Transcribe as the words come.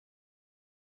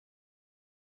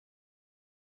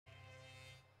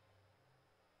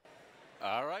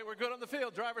All right, we're good on the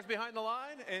field. Drivers behind the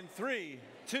line. In 3,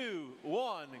 2,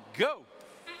 1, go.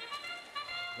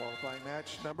 Qualifying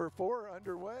match number 4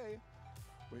 underway.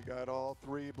 We got all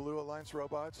 3 Blue Alliance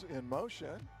robots in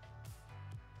motion.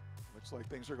 Looks like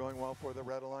things are going well for the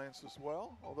Red Alliance as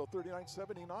well, although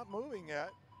 3970 not moving yet.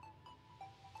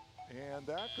 And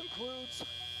that concludes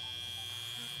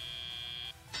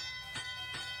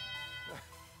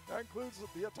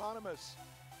the autonomous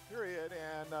period.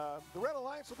 And the Red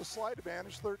Alliance with a slight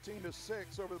advantage,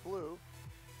 13-6 over the Blue.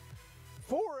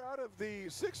 4 out of the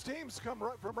 6 teams come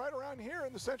from right around here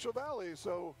in the Central Valley.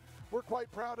 So we're quite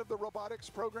proud of the robotics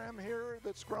program here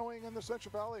that's growing in the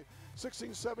Central Valley.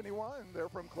 1671, they're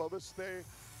from Clovis. They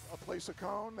place a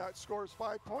cone. That scores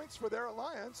 5 points for their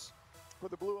alliance, for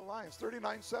the Blue Alliance.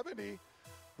 3970,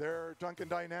 they're Duncan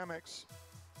Dynamics.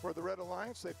 For the Red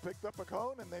Alliance, they picked up a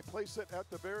cone and they place it at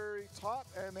the very top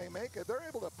and they make it. They're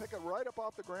able to pick it right up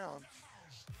off the ground.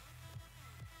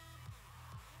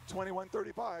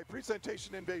 2135,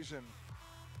 Presentation Invasion.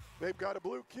 They've got a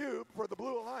blue cube for the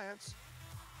Blue Alliance.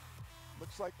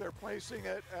 Looks like they're placing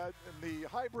it in the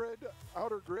hybrid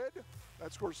outer grid.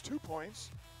 That scores 2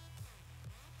 points.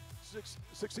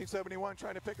 1671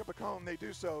 trying to pick up a cone. They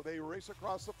do so. They race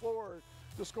across the floor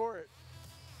to score it.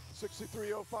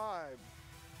 6305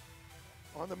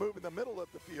 on the move in the middle of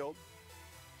the field.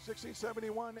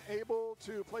 1671 able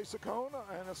to place a cone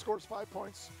and it scores 5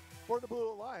 points for the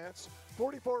Blue Alliance.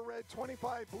 44 red,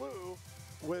 25 blue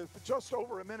with just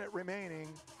over a minute remaining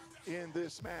in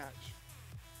this match.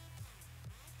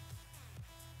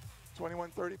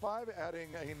 2135 adding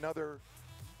another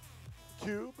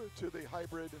cube to the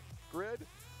hybrid grid.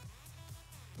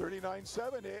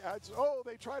 3970 adds, oh,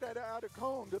 they tried to add a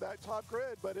cone to that top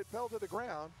grid, but it fell to the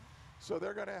ground. So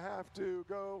they're gonna have to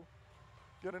go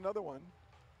get another one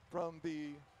from the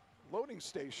loading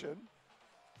station.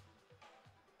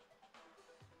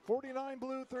 49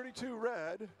 blue, 32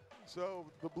 red. So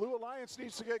the Blue Alliance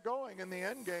needs to get going in the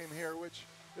end game here, which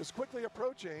is quickly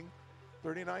approaching.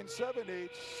 3970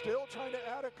 still trying to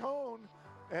add a cone,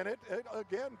 and it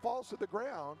again falls to the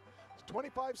ground.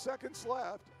 25 seconds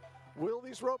left. Will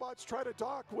these robots try to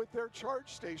dock with their charge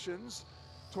stations?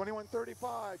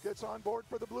 2135 gets on board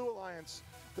for the Blue Alliance.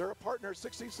 They're a partner,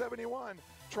 1671,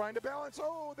 trying to balance.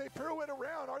 Oh, they pirouette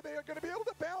around. Are they going to be able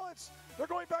to balance? They're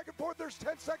going back and forth. There's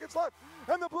 10 seconds left,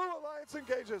 and the Blue Alliance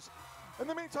engages. In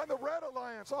the meantime, the Red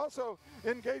Alliance also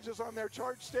engages on their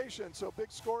charge station. So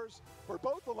big scores for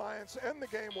both Alliance, end the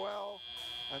game well.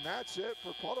 And that's it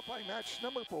for qualifying match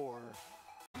number 4.